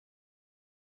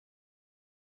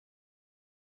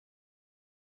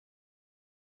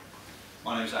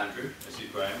My name's Andrew, this is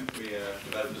Graham. We are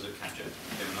developers at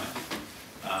Capgemini.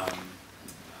 I'm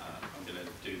going to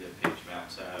do the pitch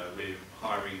about we're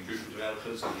hiring Drupal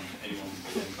developers and anyone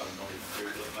with any kind of knowledge of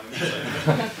Drupal at the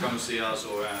moment. So come see us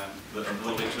or the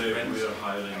colleagues we are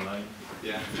hiring line.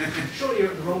 Yeah. Surely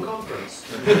you're at the wrong conference.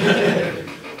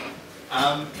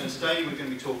 And today we're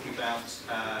going to be talking about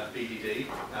BDD,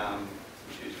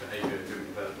 which is Behaviour Driven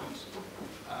Development.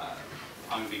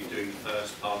 I'm going to be doing the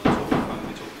first part of the talk. I'm going to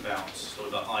be talking about sort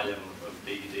of the high level of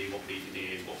BDD, what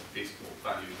BDD is, what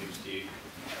value it gives to you.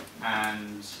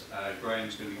 And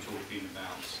Graham's going to be talking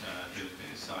about the other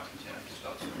bit exciting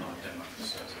stuff in my demo.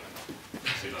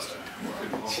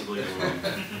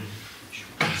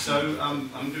 So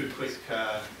I'm going to do a quick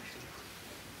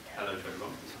hello to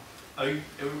everyone.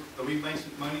 Are we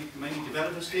mainly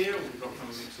developers here, or we've got kind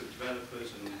of a mix of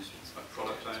developers and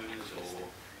product owners,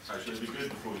 or? Actually, it'd be good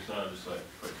before we start, just like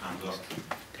quick hands up.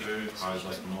 Who has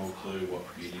like no clue what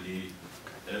BDD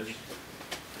is?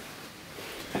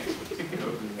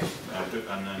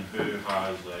 And then who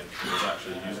has like who's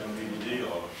actually using BDD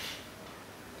or?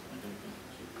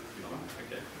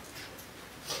 Okay.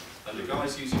 And the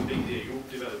guys using BDD, you're all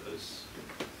developers.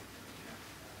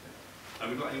 Have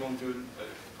we got anyone doing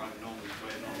kind of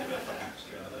non-developer apps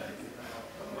out there?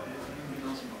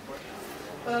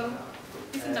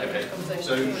 Okay,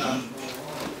 so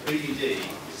BDD is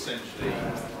essentially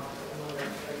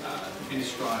been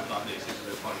described like this. This is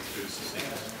a quite good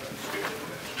description.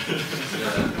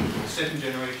 Second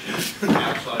generation,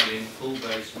 outside in, full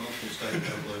base, multiple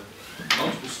stakeholder,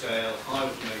 multiple scale, high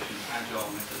automation,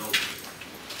 agile methodology.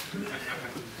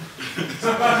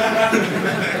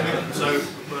 So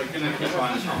we're going to try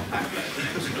and unpack that in the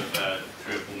next sort of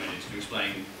 3 or 4 minutes to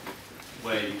explain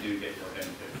where you do get your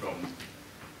benefit from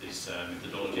this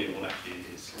methodology and what actually it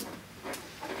is.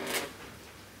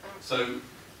 So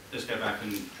let's go back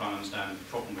and try and understand the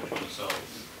problem we're trying to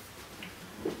solve.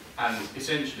 And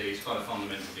essentially it's quite a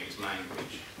fundamental thing, it's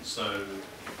language. So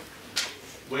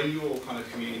when you're kind of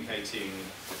communicating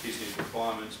business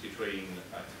requirements between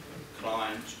a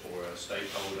client or a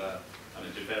stakeholder and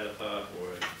a developer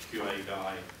or a QA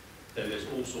guy, then there's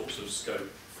all sorts of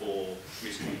scope for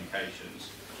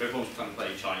miscommunications. So everyone's kind of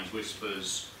played Chinese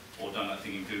whispers, or done that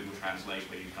thing in Google Translate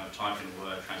where you kind of type in a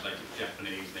word, translate it to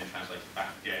Japanese, then translate it back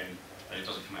again, and it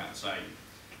doesn't come out the same.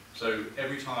 So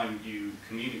every time you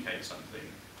communicate something,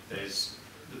 there's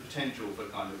the potential for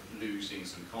kind of losing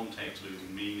some context,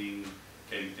 losing meaning,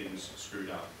 getting things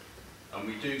screwed up. And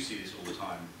we do see this all the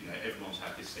time. You know, everyone's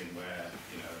had this thing where,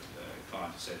 you know, the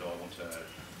client has said, oh, I want a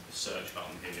search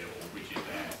button here or widget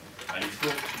there, and you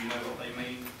thought you know what they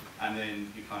mean, and then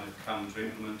you kind of come to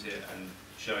implement it and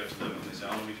show it to them, and they say,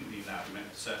 oh, we didn't mean that, we meant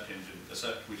a search engine, a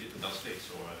search widget that does this,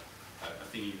 or a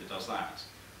thingy that does that.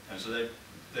 And so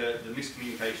the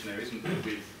miscommunication there isn't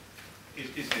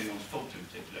anyone's fault in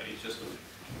particular, it's just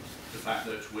the fact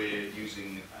that we're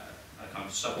using a kind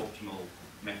of suboptimal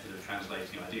method of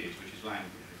translating ideas, which is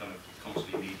language. We're kind of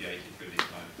constantly mediated through this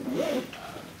kind of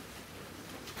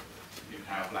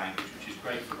power of language, which is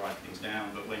great for writing things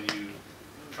down, but when you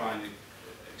try and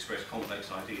express complex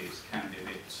ideas, can be a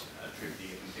bit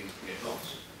tricky and things can get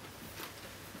lost.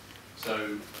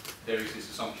 So there is this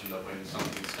assumption that when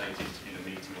something is stated in a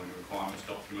meeting or in a requirements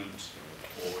document,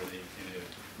 or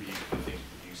we use things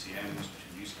called UCMs, which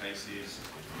are use cases,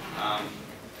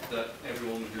 that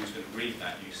everyone who's going to read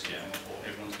that UCM, or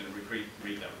everyone's going to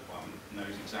read that requirement,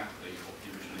 knows exactly what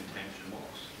the original intention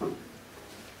was.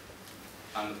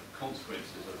 And the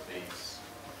consequences of these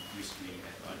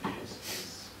miscommunicated ideas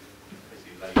is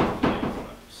basically later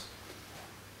products,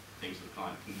 things that the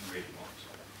client didn't really want,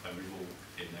 and we've all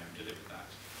been there and delivered that,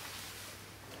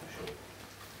 for sure.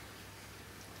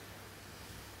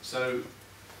 So,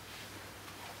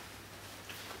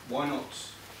 why not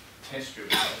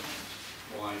test-driven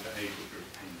development? Why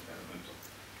behaviour-driven development?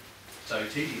 So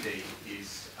TDD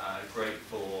is great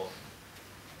for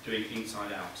doing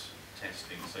inside-out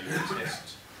testing. So you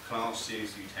test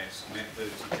classes, you test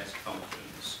methods, you test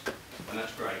functions, and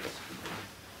that's great.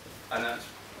 And that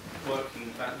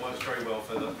works very well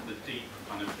for the deep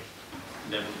kind of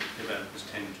level that developers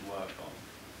tend to work on.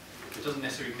 It doesn't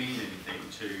necessarily mean anything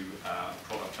to a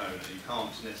product owner. You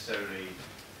can't necessarily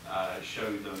show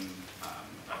them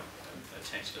a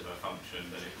test of a function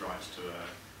that it writes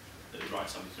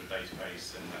something to a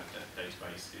database, and that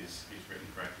database is written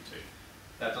correctly to.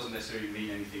 That doesn't necessarily mean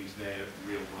anything to their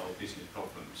real-world business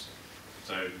problems.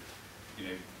 So, you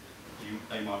know,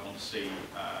 they might want to see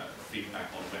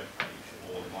feedback on a web page,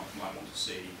 or they might want to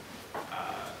see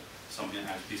something that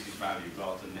has business value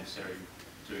rather than necessarily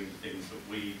doing the things that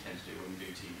we tend to do when we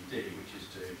do TDD, which is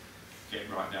to get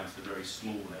right down to the very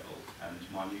small level and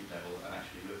minute level and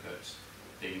actually look at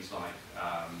things like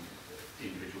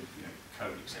individual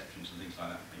code exceptions and things like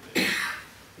that. Maybe.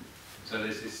 So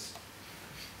there's this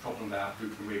problem about who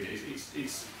can read it.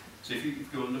 So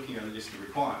if you're looking at a list of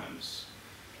requirements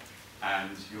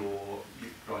and you're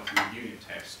writing a unit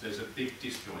test, there's a big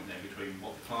disjoint there between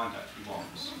what the client actually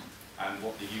wants and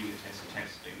what the unit tests are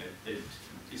testing. They're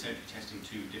essentially testing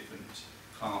two different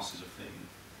classes of thing.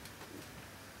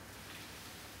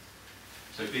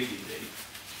 So BDD,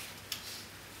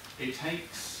 it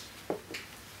takes the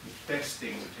best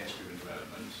things of test-driven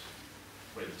development,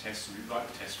 where the tests, we write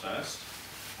the test first,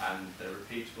 and they're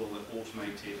repeatable, they're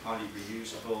automated, highly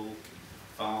reusable,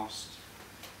 fast,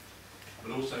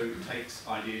 but also takes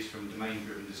ideas from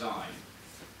domain-driven design.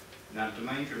 Now,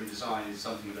 domain-driven design is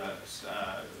something that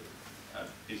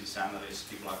business analysts,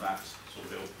 people like that, sort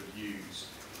of ilk would use,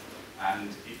 and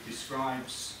it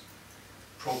describes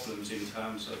problems in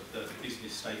terms of that the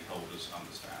business stakeholders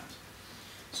understand.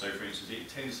 So, for instance, it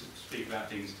tends to speak about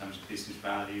things in terms of business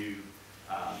value,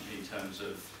 in terms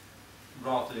of,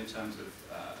 rather than in terms of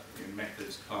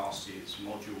methods, classes,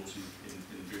 modules in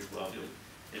the Drupal world.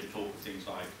 It'll talk of things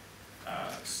like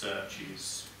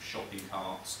searches, shopping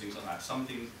carts, things like that.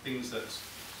 Things that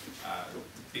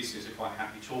business are quite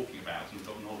happy talking about and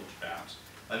got knowledge about.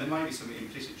 And there may be some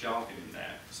implicit jargon in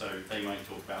there, so they may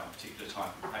talk about a particular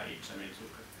type of page. They may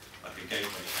talk like a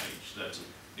gateway page that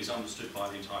is understood by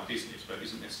the entire business, but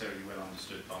isn't necessarily well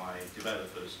understood by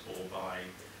developers or by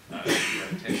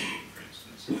testing, for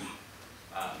instance.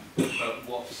 But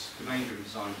what domain-driven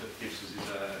design gives us is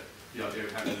the idea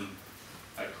of having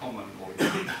a common, or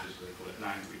as they call it,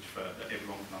 language that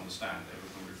everyone can understand, that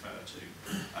everyone can refer to,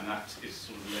 and that is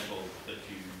sort of the level that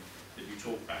you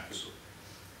talk about.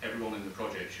 Everyone in the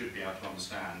project should be able to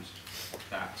understand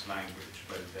that language,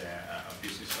 whether they're a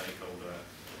business stakeholder,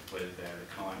 whether they're the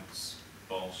client's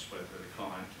boss, whether they're the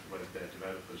client, whether they're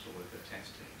developers, or whether they're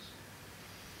test teams.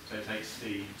 So it takes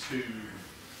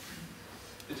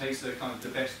the kind of the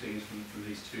best things from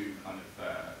these two kind of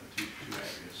two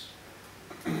areas,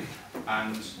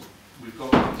 and we've got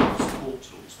support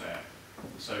tools there.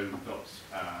 So we've got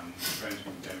Graham's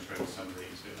going to demonstrate some of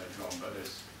these a bit later on, but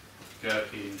there's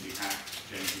Gherkin, Behat,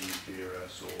 Jenkins, Jira,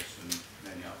 Source, and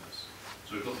many others.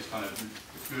 So we've got this kind of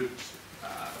good,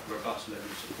 robust level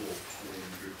of support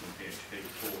within Drupal and PHP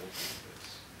for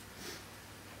this.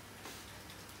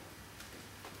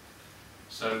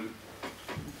 So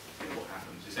what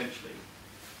happens? Essentially,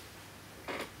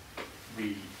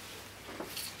 we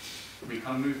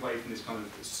kind of move away from this kind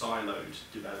of siloed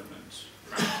development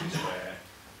practice where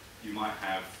you might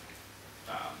have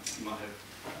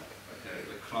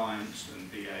the clients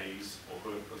and BAs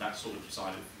or that sort of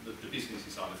side of the business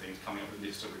side of things coming up with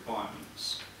lists of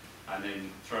requirements and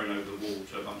then thrown over the wall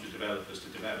to a bunch of developers to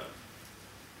develop.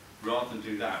 Rather than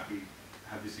do that, we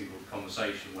have this thing called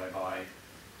conversation whereby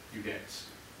you get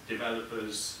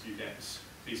developers, you get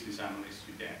business analysts,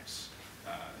 you get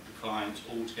the client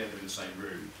all together in the same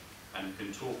room, and you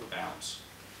can talk about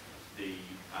the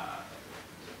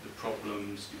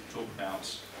problems, you can talk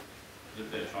about that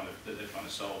they're trying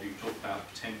to solve. You can talk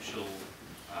about potential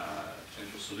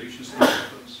solutions to those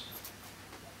problems.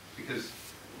 Because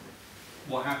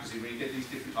what happens is when you get these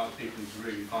different types of people into the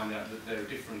room, you find out that there are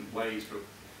different ways for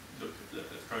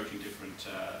approaching different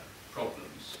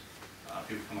problems.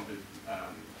 People come up with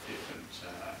different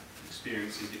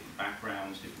experiences, different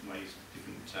backgrounds, different ways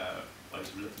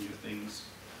of looking at things.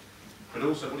 But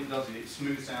also, what it does is it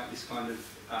smooths out this kind of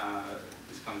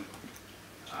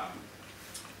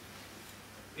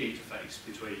interface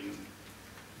between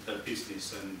the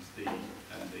business and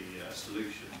the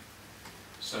solution,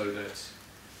 so that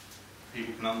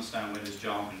people can understand when there's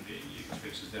jargon being used. For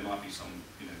instance, there might be some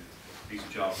piece of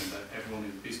jargon that everyone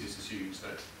in the business assumes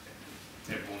that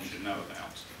everyone should know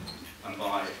about, and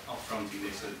by upfronting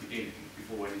this at the beginning,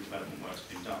 before any development work's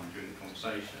been done during the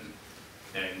conversation,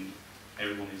 then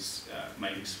everyone is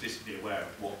made explicitly aware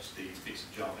of what these bits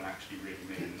of jargon actually really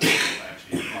mean and what they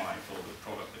actually apply for the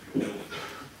product that you're building.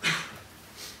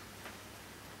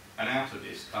 And out of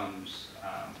this comes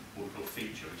what we call a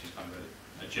feature, which is kind of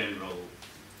a general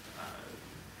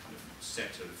kind of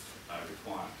set of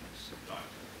requirements. Right?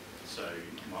 So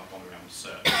you might wander around with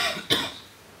search,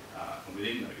 and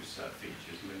within those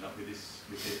features, you end up with a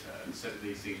set of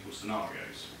these things called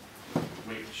scenarios,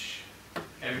 which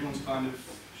everyone's kind of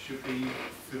should be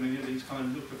familiar. These kind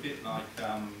of look a bit like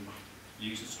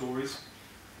user stories,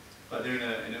 but they're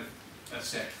in a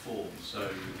set form. So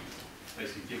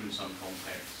basically, given some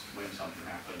context, when something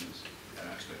happens, you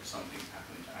don't expect something to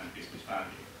happen and business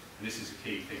value. And this is a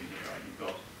key thing here, right? You've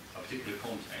got a particular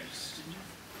context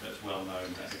that's well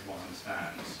known, that everyone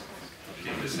understands, a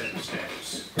particular set of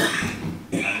steps,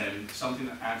 and then something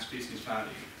that adds business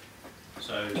value.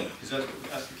 So, because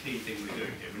that's the key thing we're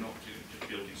doing here. We're not just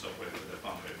building software for the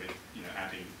fun of it. We're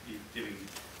adding, giving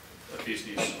a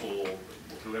business or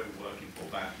whoever working for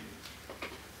value.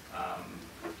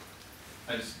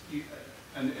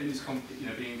 And in this,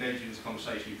 being engaged in this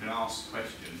conversation, you can ask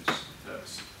questions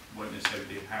that won't necessarily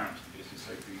be apparent to the business.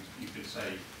 So you could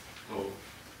say, well,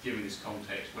 given this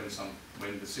context, when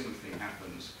the similar thing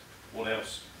happens, what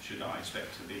else should I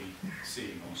expect to be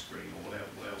seeing on screen, or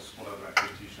what other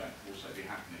activities should also be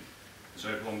happening? So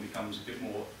everyone becomes a bit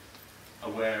more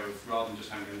aware of, rather than just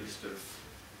having a list of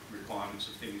requirements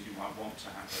of things you might want to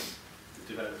happen, the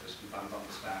developers can kind of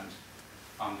understand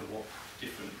under what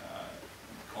different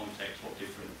context, what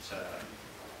different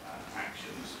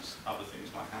actions, other things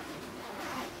might happen.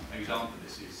 An example of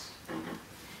this is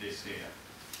this here.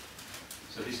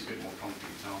 So this is a bit more concrete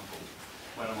example.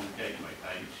 When I'm on the gateway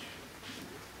page,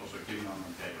 also given I'm on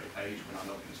the gateway page, when I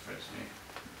log in as Fred Smith,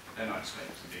 then I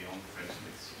expect to be on Fred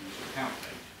Smith's user account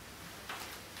page.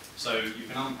 So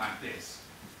you can unpack this.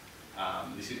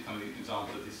 This is kind of an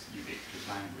example of this ubiquitous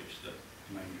language that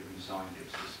domain-driven design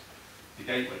gives us. The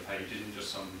gateway page isn't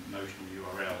just some notional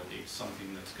URL, it's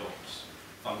something that's got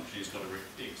function, it's got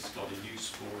a use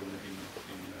for in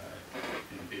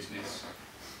the business,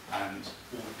 and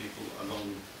all the people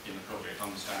along in the project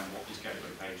understand what this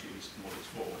gateway page is and what it's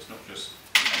for. It's not just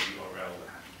a URL that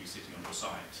happens to be sitting on your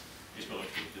site. It's got a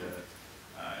particular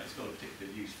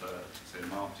use for, say,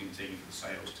 the marketing team, for the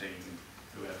sales team,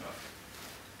 whoever.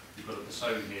 You've got a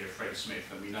persona here, Fred Smith,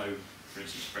 and we know, for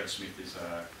instance, Fred Smith is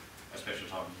a special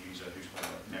type of user who's got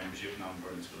a membership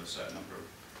number and has got a certain number of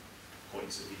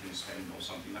points that he can spend or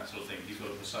something, that sort of thing. He's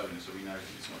got a persona, so we know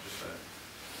that it's not just a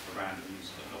random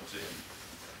user that logs in.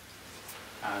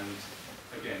 And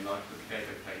again, like with the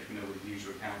gateway page, we know what the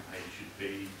user account page should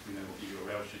be, we know what the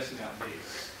URL should be. Setting out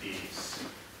this is,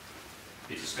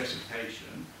 it's a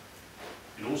specification.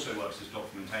 It also works as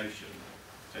documentation.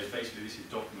 So it's basically, this is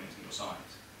documenting your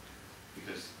site.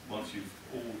 Because once you've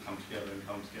all come together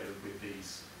with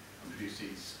these and produce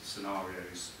these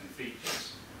scenarios and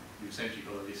features, you've essentially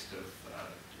got a list of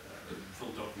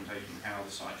full documentation of how the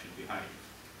site should behave.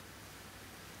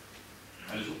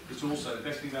 And it's also, the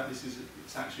best thing about this is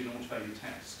it's actually an automated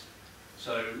test.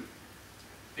 So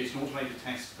it's an automated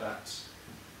test that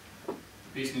the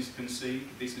business can see,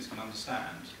 the business can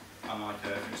understand, unlike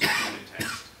a unit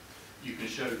test. You can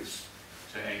show this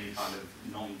to any kind of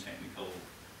non-technical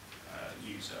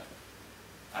user,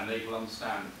 and they will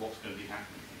understand what's going to be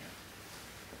happening here.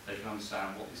 They can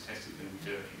understand what this test is going to be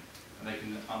doing, and they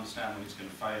can understand when it's going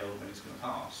to fail, when it's going to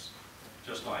pass.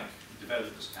 Just like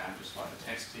developers can, just like the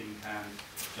test team can,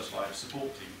 just like the support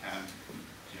team can.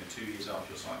 2 years after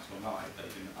your site's gone live, they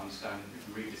can understand, they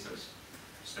can read this as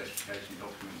specification,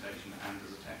 documentation, and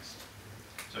as a test.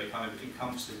 So it kind of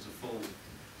encompasses the full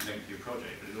length of your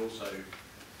project, but it also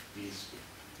is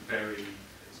very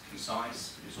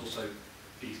concise. It's also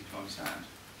easy to understand.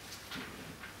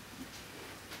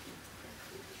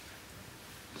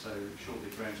 So shortly,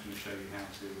 Graham's going to show you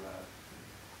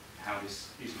how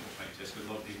this is an automated test. Because a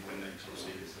lot of people, when they sort of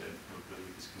see this, they don't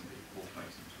believe this can be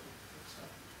automated at all.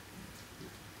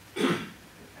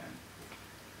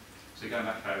 So going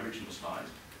back to our original slide,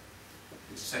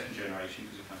 it's a second generation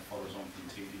because it kind of follows on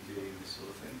from TDD and this sort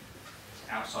of thing. It's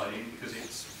outside in because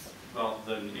it's, rather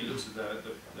than, it looks at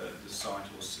the site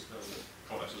or the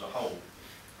product as a whole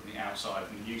from the outside,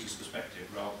 from the user's perspective,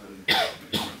 rather than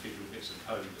individual bits of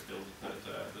code that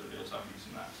are built up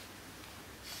using that.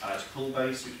 It's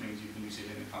pull-based, which means you can use it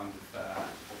in a kind of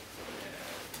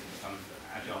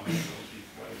agile methodology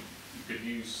where you could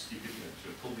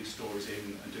pull these stories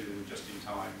in and do them just in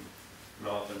time,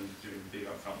 rather than doing big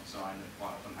upfront design that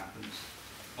quite often happens.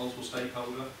 Multiple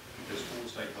stakeholder, because all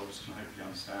stakeholders can hopefully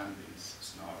understand these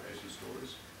scenarios and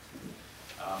stories.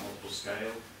 Multiple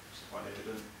scale, which is quite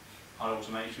evident. High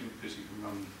automation, because you can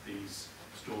run these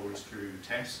stories through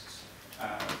tests,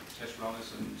 test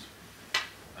runners, and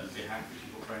Behat, which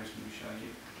is what Graham's going to be showing you.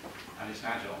 And it's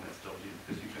an agile methodology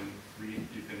because you can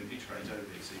iterate over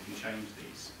these, so you can change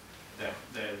these.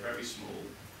 They're very small.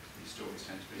 These stories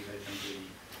tend to be. They can be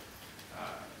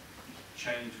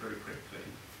changed very quickly,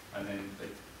 and then they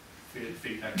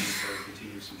feedback into a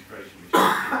continuous integration, which is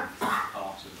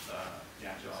part of the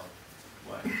agile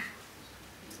way.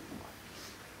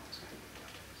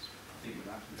 I think with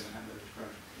that, I'm going to hand over to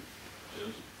Graham.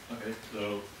 Yes. Okay,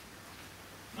 so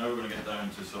now we're going to get down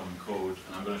to some code,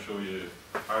 and I'm going to show you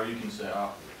how you can set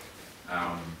up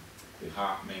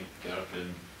Behat, make,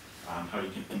 Gherkin, and how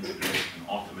you can integrate and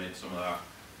automate some of that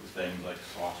with things like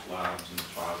Saucelabs and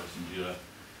Travis and Jira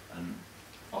and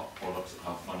products that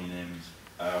have funny names.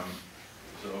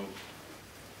 So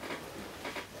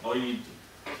all you need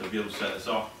to be able to set this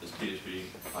up is PHP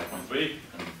 5.3,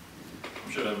 and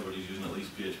I'm sure everybody's using at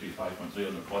least PHP 5.3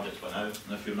 on their projects by now, and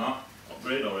if you're not,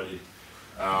 upgrade already.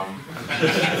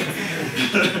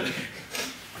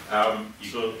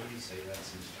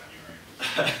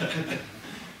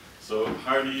 So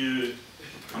how do you,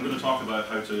 I'm going to talk about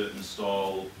how to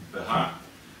install Behat,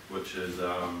 which is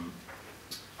a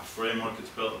framework that's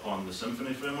built upon the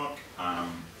Symfony framework,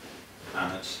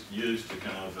 and it's used to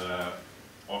kind of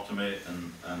automate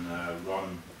and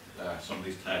run some of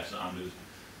these tests that Andrew's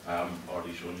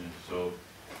already shown you. So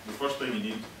the first thing you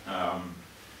need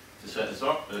to set this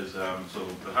up is, so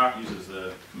Behat uses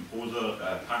the Composer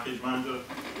package manager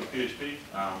for PHP.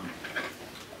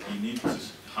 You need to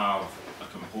have a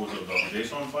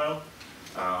composer.json file,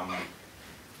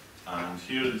 and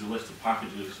here is a list of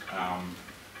packages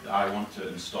that I want to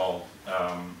install.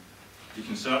 You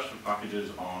can search for packages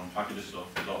on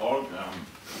packages.org.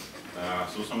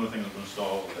 So some of the things I'm going to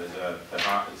install is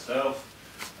Behat itself.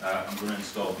 I'm going to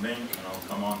install Mink, and I'll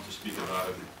come on to speak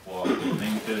about what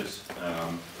Mink is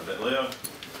a bit later.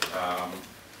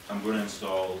 I'm going to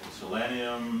install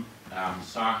Selenium,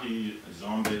 Sahi,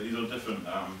 Zombie. These are different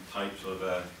types of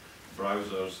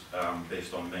browsers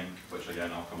based on Mink, which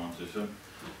again I'll come on to soon.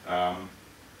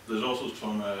 There's also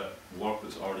some work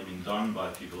that's already been done by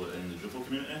people in the Drupal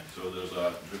community. So there's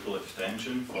a Drupal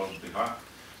extension for Behat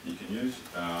you can use.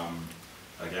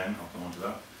 Again, I'll come on to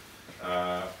that.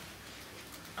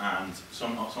 And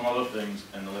some other things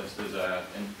in the list is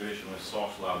integration with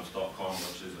Saucelabs.com,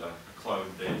 which is a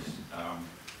cloud-based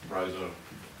browser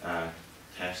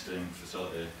testing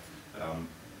facility.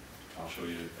 I'll show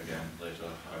you again later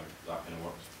how that kind of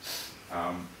works.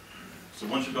 So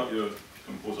once you've got your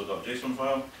composer.json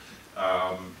file,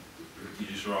 you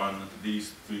just run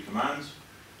these 3 commands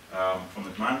from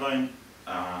the command line,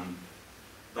 and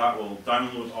that will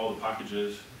download all the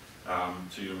packages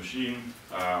to your machine,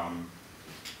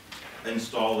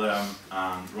 install them,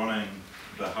 and running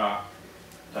Behat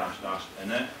 --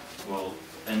 init will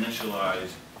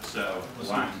initialize a set of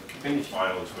blank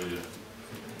files for you.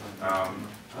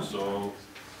 So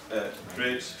it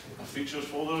creates a features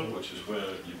folder, which is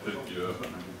where you put your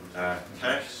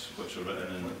tests, which are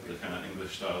written in the kind of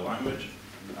English style language.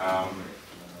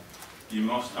 You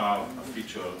must have a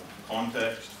feature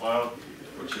context file,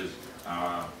 which is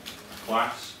a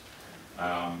class.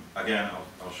 Again,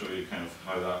 I'll show you kind of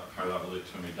how that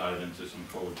looks when we dive into some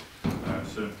code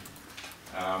soon.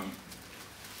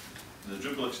 The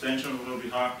Drupal extension will be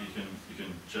Behat. You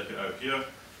can check it out here.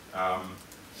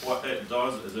 What it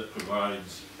does is it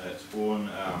provides its own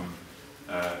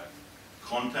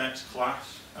context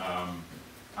class,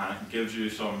 and it gives you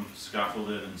some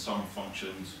scaffolding and some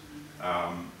functions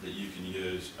that you can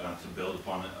use to build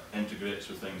upon. It integrates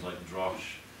with things like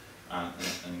Drush,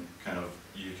 and kind of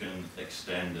you can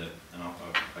extend it. And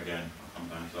again, I'll come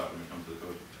down to that when we come to the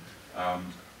code.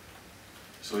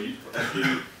 So if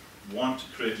you want to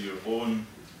create your own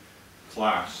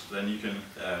class, then you can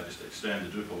just extend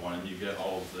the Drupal one, and you get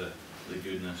all of the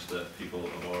goodness that people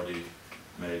have already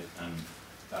made, and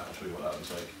I'll show you what that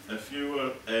looks like. If you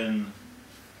were in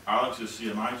Alex's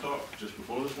CMI talk just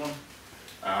before this one,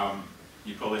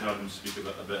 you probably heard him speak a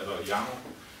bit about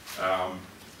YAML.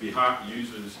 Behat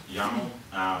uses YAML,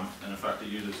 and in fact it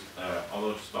uses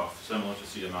other stuff similar to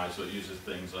CMI, so it uses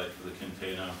things like the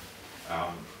container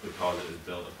because it is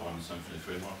built upon the Symfony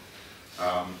framework.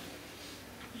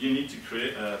 You need to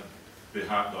create a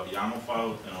behat.yaml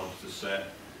file in order to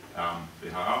set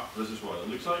Behat up. This is what it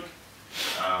looks like.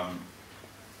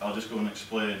 I'll just go and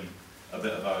explain a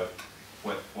bit about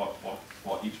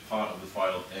what each part of the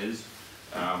file is.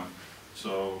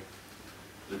 So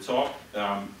the top,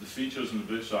 the features in the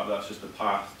bootstrap, that's just a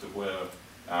path to where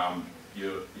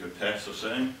your tests are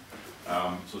sitting.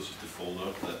 So it's just a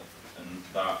folder and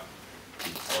that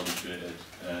is already created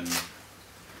in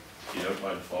here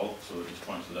by default, so it just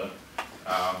points to there.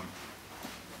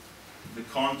 The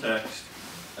context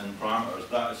and parameters,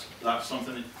 that's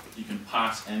something that you can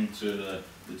pass into the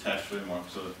test framework.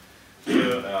 So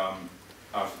here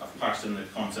I've passed in the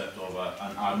concept of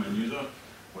an admin user,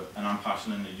 and I'm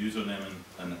passing in the username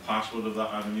and the password of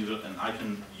that admin user, and I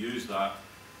can use that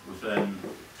within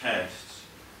tests.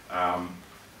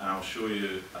 And I'll show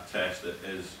you a test that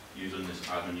is using this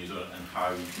admin user and how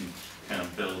you can kind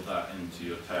of build that into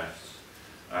your tests.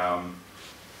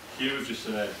 Here we've just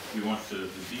said we want the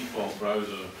default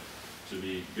browser to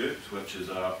be Gut, which is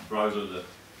a browser that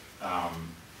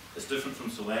is different from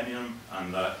Selenium,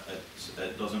 and that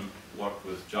it doesn't work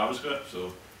with JavaScript.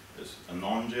 So it's a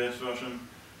non-JS version,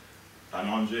 a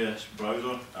non-JS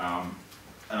browser,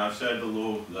 and I've said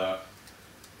below that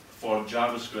for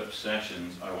JavaScript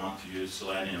sessions I want to use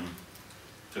Selenium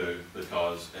too,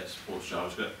 because it supports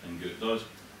JavaScript and Git does.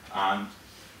 And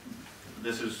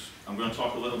I'm going to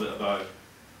talk a little bit about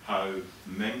how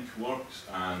Mink works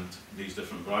and these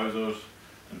different browsers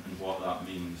and what that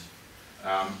means.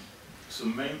 So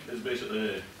Mink is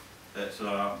basically, it's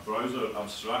a browser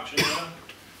abstraction layer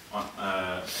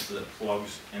that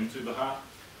plugs into Behat.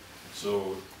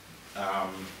 So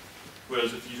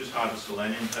whereas if you just had a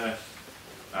Selenium test,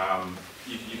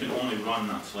 you can only run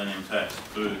that Selenium test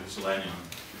through Selenium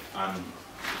and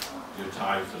you're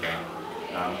tied to that.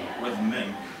 With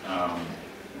Mink,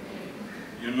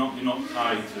 you're not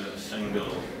tied to a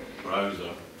single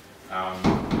browser.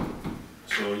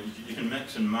 So you can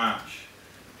mix and match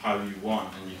how you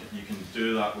want, and you can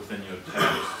do that within your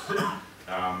tests.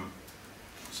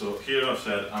 So here I've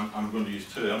said I'm going to use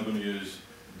two. I'm going to use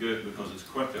Git because it's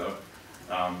quicker,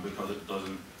 because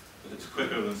it's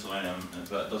quicker than Selenium,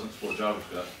 but it doesn't support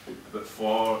JavaScript. But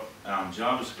for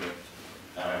JavaScript,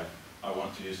 I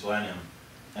want to use Selenium.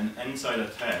 And inside a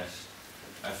test,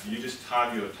 if you just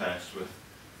tag your test with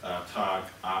tag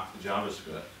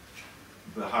 @JavaScript,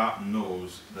 Behat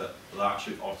knows that that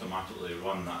should automatically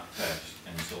run that test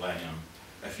in Selenium.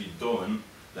 If you don't,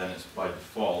 then it's by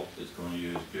default it's going to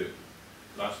use Git.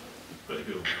 That's a pretty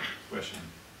cool question.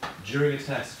 During a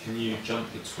test, can you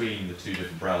jump between the two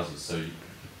different browsers? So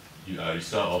you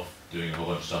start off doing a whole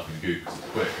bunch of stuff in Git because it's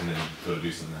quick, and then you've got to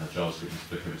do something that has JavaScript and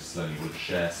flick over to Selenium. Will it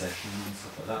share sessions and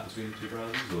stuff like that between the two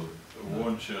browsers? Or it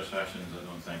won't share sessions, I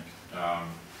don't think.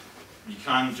 You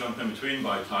can jump in between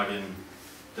by tagging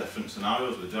different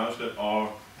scenarios with JavaScript,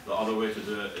 or the other way to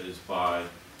do it is by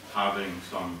having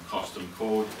some custom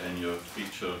code in your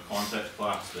feature context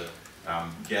class that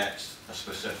gets a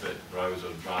specific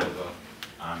browser driver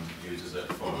and uses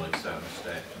it for like certain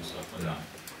steps and stuff like that.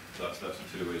 So that's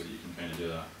the two ways that you can kind of do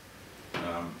that.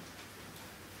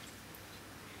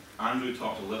 Andrew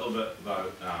talked a little bit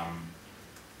about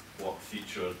what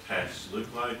feature tests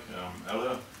look like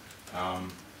earlier.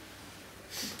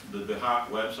 The Behat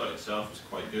website itself is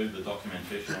quite good. The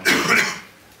documentation on it,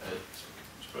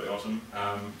 it's pretty awesome.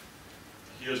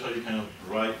 Here's how you kind of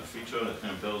write a feature. It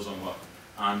kind of builds on what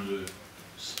Andrew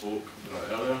spoke about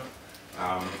earlier.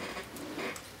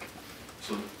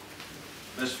 So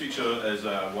this feature is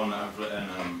one that I've written.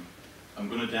 I'm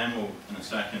going to demo in a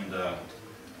second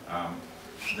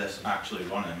this actually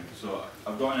running. So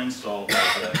I've got an install of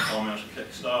the Commerce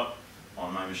Kickstart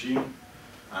on my machine,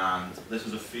 and this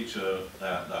is a feature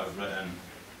that I've written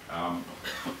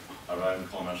around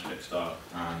Commerce Kickstart,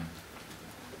 and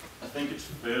I think it's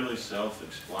fairly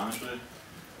self-explanatory.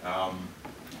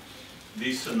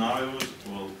 These scenarios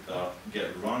will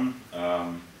get run.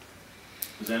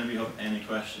 Does anybody have any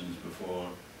questions before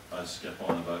I skip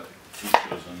on about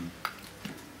features and...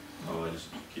 Oh, I just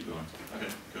keep going.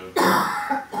 Okay, good.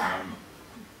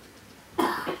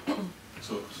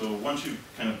 So once you've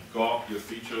kind of got your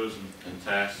features and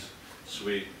tests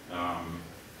suite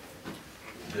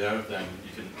there, then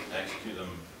you can execute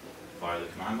them via the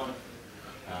command line.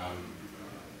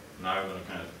 Now I'm going to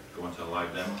kind of go into a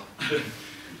live demo.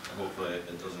 Hopefully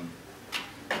it doesn't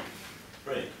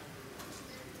break.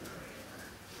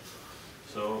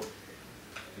 So,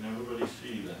 can everybody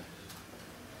see this?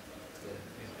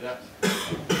 Yeah.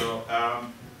 So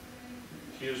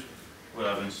here's where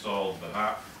I've installed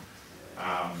Behat.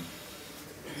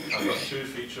 I've got two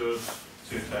features,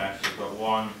 two tests. I've got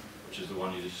one, which is the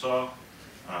one you just saw,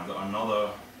 and I've got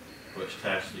another which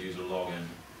tests the user login.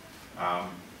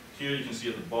 Here you can see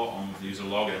at the bottom the user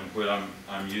login where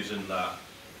I'm using that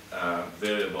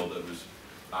variable that was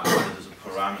added as a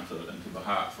parameter into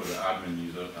Behat for the admin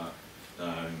user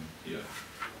here.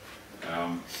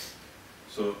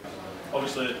 So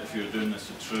obviously if you're doing this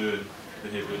a true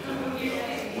behaviour driven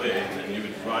way, then you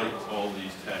would write all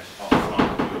these tests up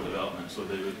front of your development so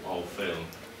they would all fail.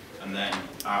 And then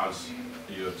as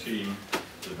your team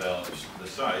develops the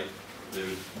site, they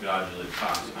would gradually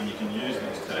pass. And you can use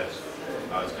these tests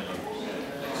as kind of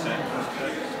acceptance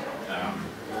tests.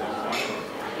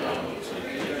 So you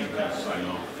can kind of sign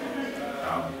off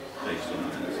based on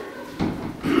that.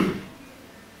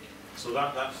 So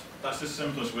that's the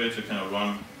simplest way to kind of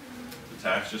run the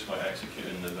test, just by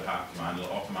executing the Behat command.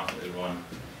 It'll automatically run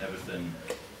everything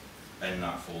in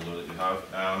that folder that you have.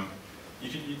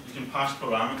 You can pass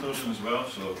parameters in as well.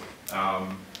 So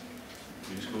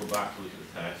we just go back to look at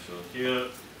the test. So here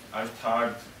I've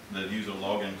tagged the user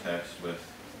login test with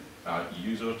a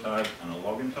user tag and a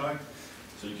login tag.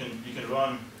 So you can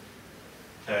run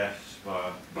tests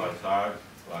by tag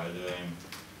by doing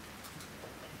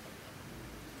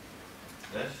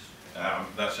this.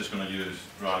 That's just going to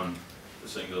run the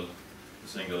single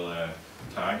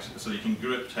tags. So you can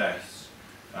group tests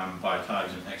by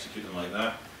tags and execute them like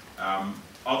that.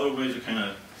 Other ways of kind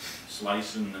of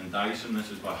slicing and dicing this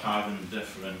is by having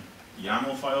different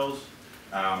YAML files.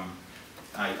 I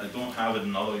don't have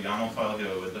another YAML file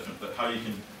here with different, but how you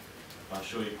can, I'll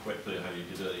show you quickly how you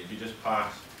can do it. If you just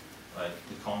pass like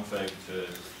the config to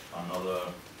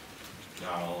another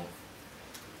YAML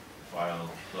file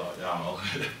 .yaml,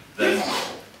 then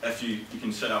if you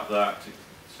can set up that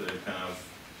to kind of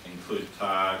include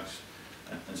tags,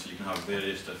 and so you can have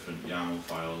various different YAML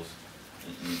files,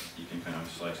 and you can kind of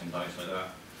slice and dice like that.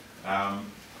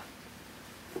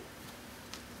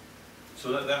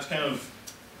 So that's kind of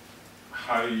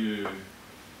how you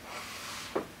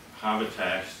have a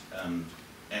test and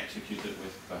execute it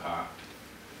with Behat.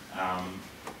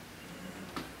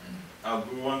 I'll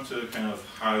go on to kind of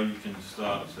how you can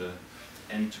start to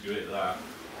integrate that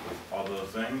with other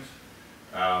things.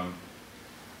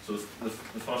 So the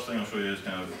first thing I'll show you is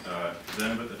kind of,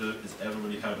 has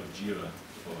everybody heard of Jira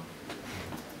before?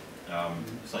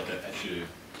 It's like an issue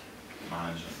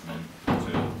management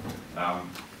tool.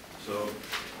 So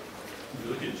if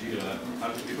you look at Jira,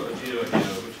 we've got a Jira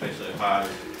here which basically has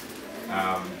a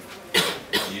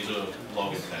user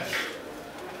login test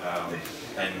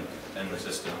in the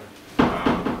system.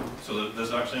 So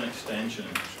there's actually an extension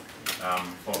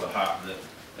for the Behat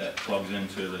that plugs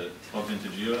into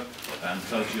Jira, and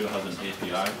because Jira has an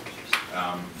API,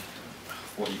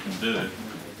 what you can do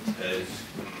is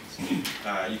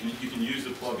you can use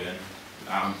the plugin.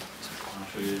 I'll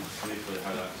show you briefly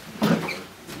how that works.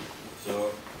 So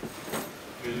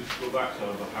we go back to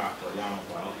our Behat.yaml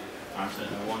file, and say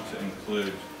I want to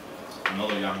include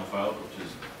another YAML file, which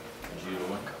is a Jira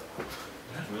one.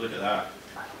 If we look at that,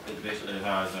 it basically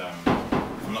has,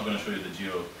 I'm not going to show you the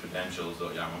Jira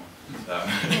credentials.yaml.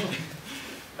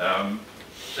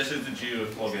 This is the Jira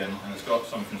plugin, and it's got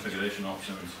some configuration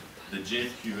options. The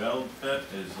JQL bit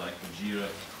is like the Jira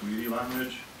query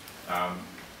language.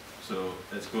 So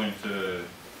it's going to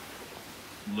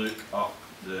look up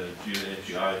the Jira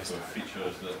API for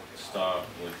features that start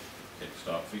with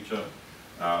kickstart feature.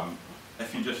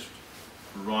 If you just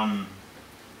run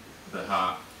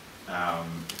Behat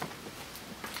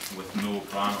with no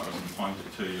parameters and point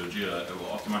it to your Jira, it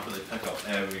will automatically pick up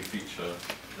every feature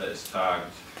that is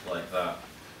tagged like that.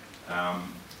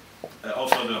 It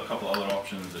also has a couple other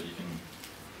options that you can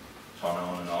turn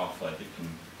on and off, like it can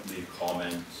leave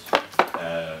comments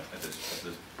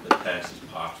if the test is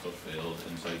passed or failed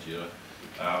inside Jira.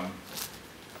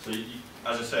 So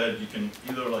as I said, you can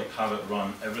either like have it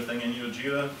run everything in your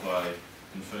Jira by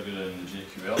configuring the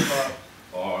JQL part,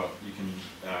 or you can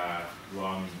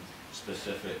run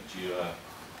specific Jira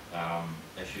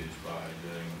issues by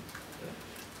doing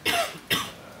this.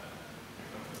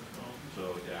 So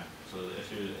yeah, so the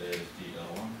issue is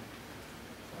DL1.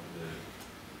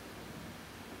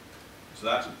 So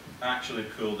that's actually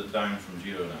pulled it down from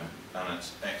Jira now, and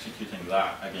it's executing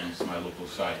that against my local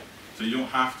site. So you don't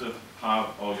have to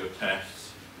have all your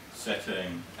tests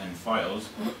sitting in files.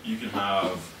 You can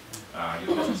have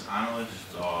your business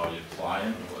analyst or your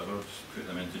client or whatever, just put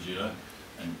them into Jira,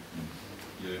 and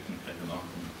you can pick them up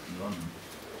and run them.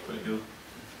 Pretty cool.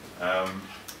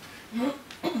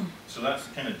 So that's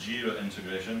the kind of Jira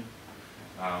integration.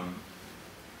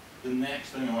 The next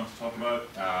thing I want to talk about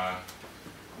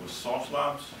was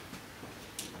Saucelabs.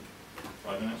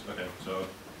 5 minutes? Okay, so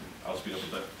I'll speed up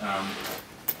a bit.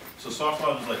 So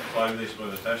Saucelabs is like cloud-based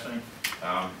web testing.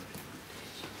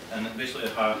 And it basically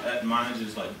it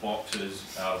manages like boxes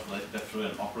of like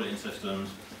different operating systems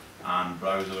and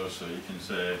browsers. So you can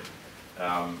say, if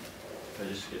I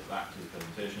just skip back to the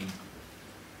presentation,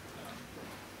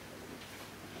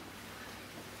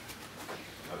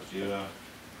 that's Jira.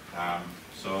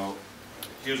 So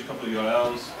here's a couple of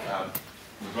URLs.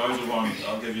 The browser one,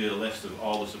 I'll give you a list of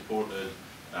all the supported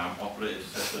operating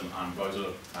system and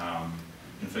browser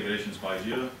configurations by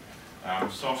Jira.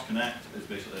 Source Connect is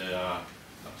basically a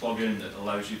plugin that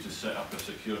allows you to set up a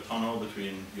secure tunnel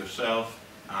between yourself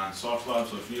and Saucelabs.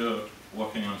 So if you're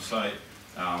working on a site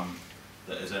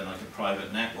that is in like a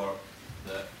private network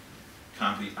that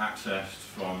can't be accessed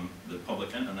from the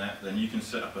public internet, then you can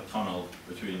set up a tunnel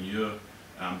between your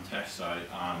test site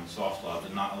and Saucelabs,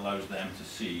 and that allows them to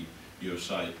see your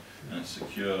site, and it's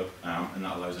secure, and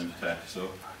that allows them to test. So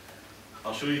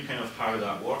I'll show you kind of how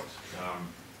that works.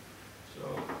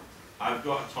 So I've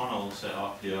got a tunnel set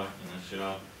up here in this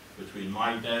shell between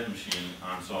my dev machine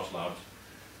and Saucelabs.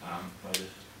 If I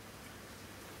just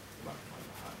go back to my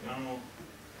Behat YAML.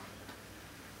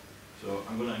 So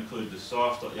I'm going to include the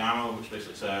source.yaml, which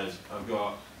basically says I've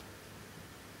got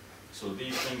So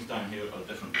these things down here are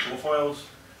different profiles.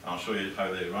 I'll show you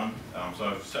how they run. So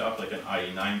I've set up like an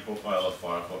IE9 profile of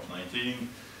Firefox 19.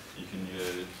 You can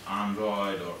use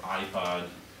Android or iPad,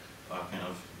 that kind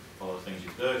of all the things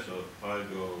you do. So if I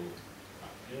go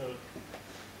back here,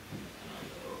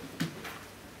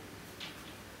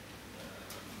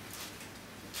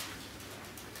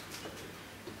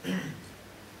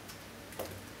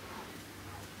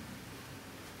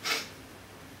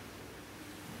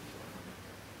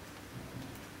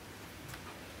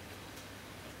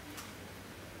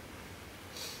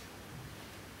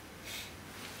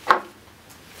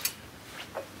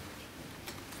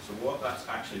 what that's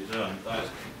actually done, that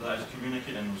is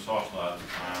communicating with Saucelabs,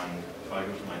 and if I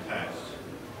go to my tests,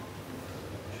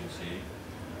 you should see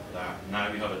that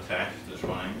now we have a test that's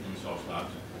running in Saucelabs.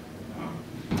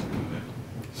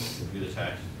 View the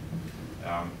text.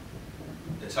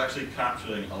 It's actually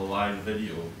capturing a live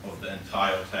video of the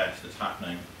entire test that's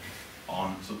happening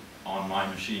on my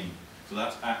machine. So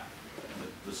that's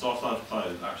the Saucelabs cloud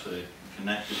is actually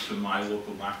connected to my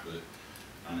local MacBook,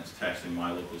 and it's testing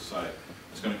my local site.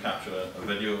 It's going to capture a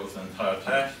video of the entire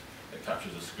test. It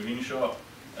captures a screenshot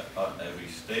at every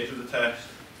stage of the test.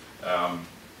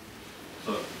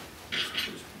 So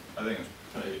I think it's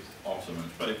pretty awesome and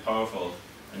it's pretty powerful.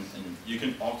 And you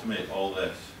can automate all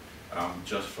this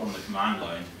just from the command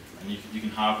line. And you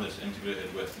can have this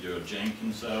integrated with your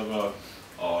Jenkins server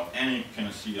or any kind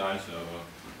of CI server.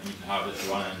 And you can have it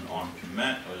running on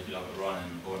commit, or you can have it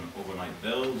running on overnight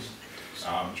builds. It's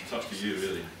up to you,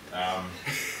 really.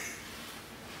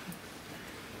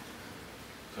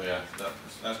 So yeah,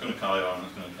 that's going to carry on.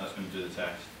 That's going to do the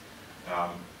test.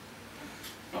 Yeah,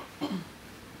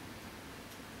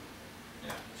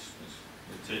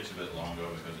 it takes a bit longer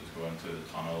because it's going through the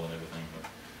tunnel and everything. But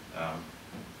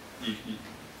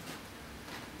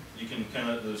you can kind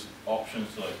of, there's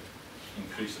options to like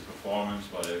increase the performance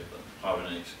by having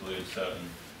to exclude certain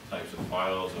types of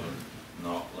files, or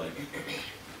not like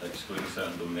excluding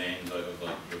certain domains out of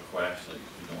like requests. Like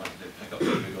you don't want to pick up the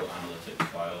Google Analytics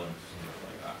file and stuff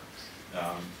like that.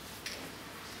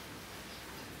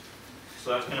 So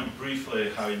that's kind of briefly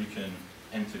how you can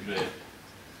integrate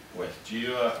with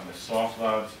Jira and with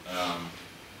Saucelabs.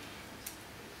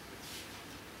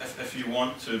 If you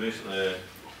want to basically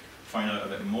find out a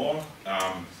bit more,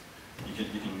 you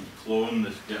can clone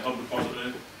this GitHub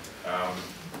repository,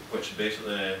 which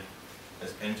basically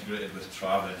is integrated with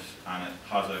Travis, and it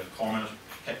has a common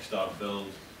kickstart build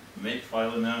make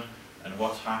file in there. And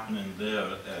what's happening there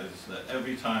is that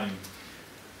every time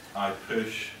I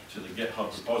push to the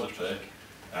GitHub repository,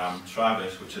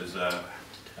 Travis, which is a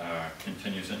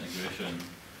continuous integration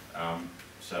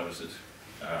service that's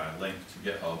linked to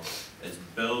GitHub, is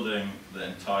building the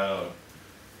entire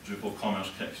Drupal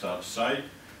Commerce Kickstart site,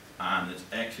 and it's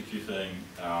executing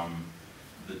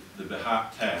the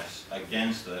Behat tests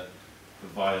against it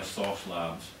via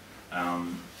Saucelabs,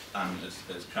 and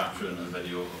it's capturing a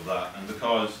video of that. And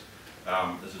because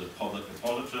this is a public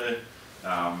repository,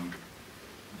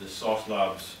 the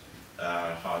Saucelabs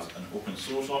has an open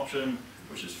source option,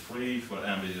 which is free for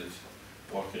anybody that's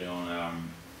working on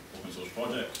open source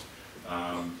projects.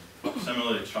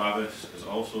 Similarly, Travis is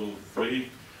also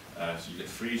free, so you get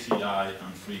free CI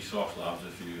and free Saucelabs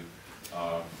if you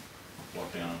are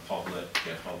working on a public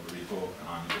GitHub repo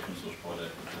and open source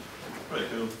project, which is pretty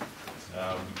cool.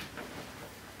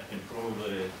 I can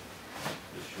probably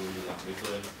just show you that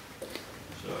briefly.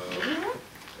 So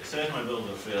it says my builds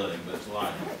are failing, but it's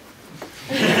lying.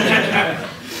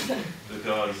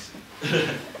 Because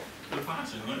they're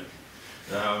passing, right?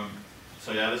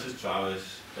 So yeah, this is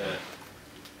Travis. It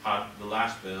had the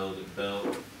last build, it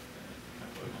built.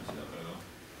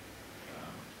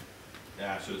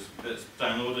 Yeah, so it's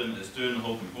downloading, it's doing the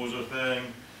whole composer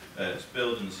thing, it's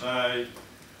building the site.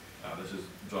 This is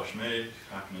Drush make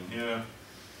happening here.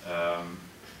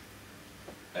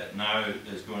 It now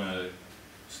is going to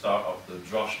start up the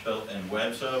Drush built-in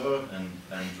web server and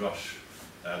Drush,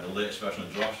 the latest version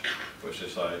of Drush, which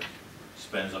is like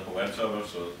spins up a web server,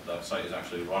 so that site is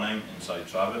actually running inside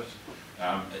Travis.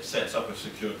 It sets up a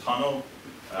secure tunnel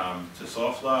to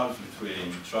Saucelabs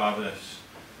between Travis,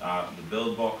 the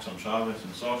build box on Travis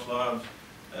and Saucelabs,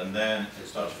 and then it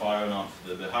starts firing off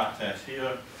the Behat test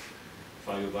here. If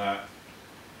I go back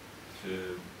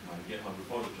to my GitHub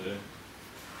repository,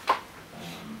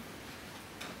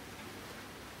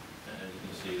 and you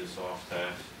can see the source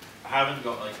test. I haven't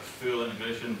got like a full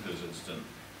integration because it's done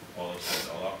all set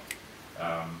it all up,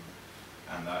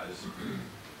 and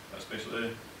that's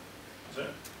basically that's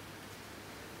it.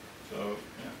 So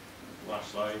yeah, last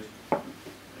slide is.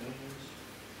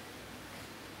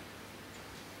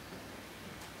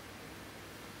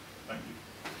 Thanks.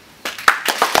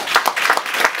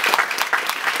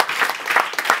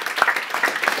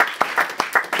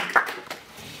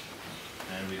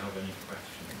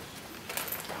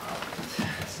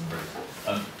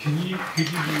 could you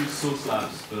use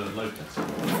Saucelabs for load testing?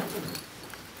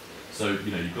 So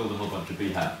you build a whole bunch of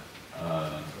Behat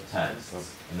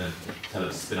tests, and then tell it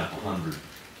to spin up 100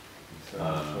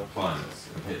 clients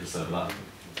and hit the server that.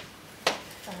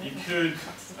 You could.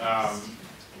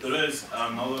 There is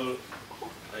another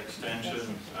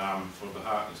extension for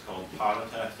Behat. It's called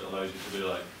Paratest. It allows you to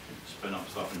do spin up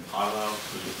stuff in parallel,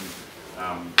 so you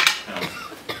can kind of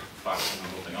fasten the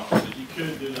whole thing up. So you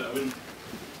could do that. I wouldn't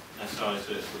necessarily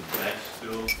say it's the best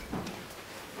tool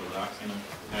for that kind of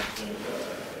testing,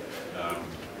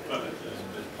 but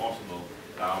it's possible.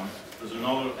 There's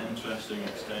another interesting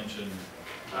extension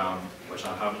which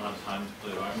I haven't had time to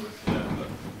play around with yet, but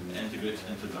it integrates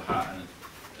into Behat, and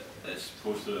it's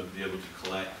supposed to be able to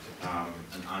collect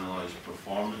and analyse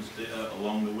performance data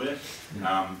along the way,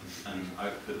 and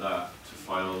output that to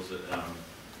files that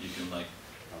you can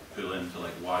pull into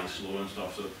why slow and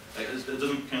stuff. So it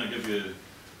doesn't kind of give you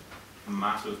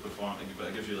massive performance, but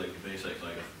it gives you the basics,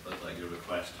 like your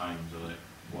request times or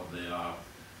what they are,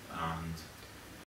 and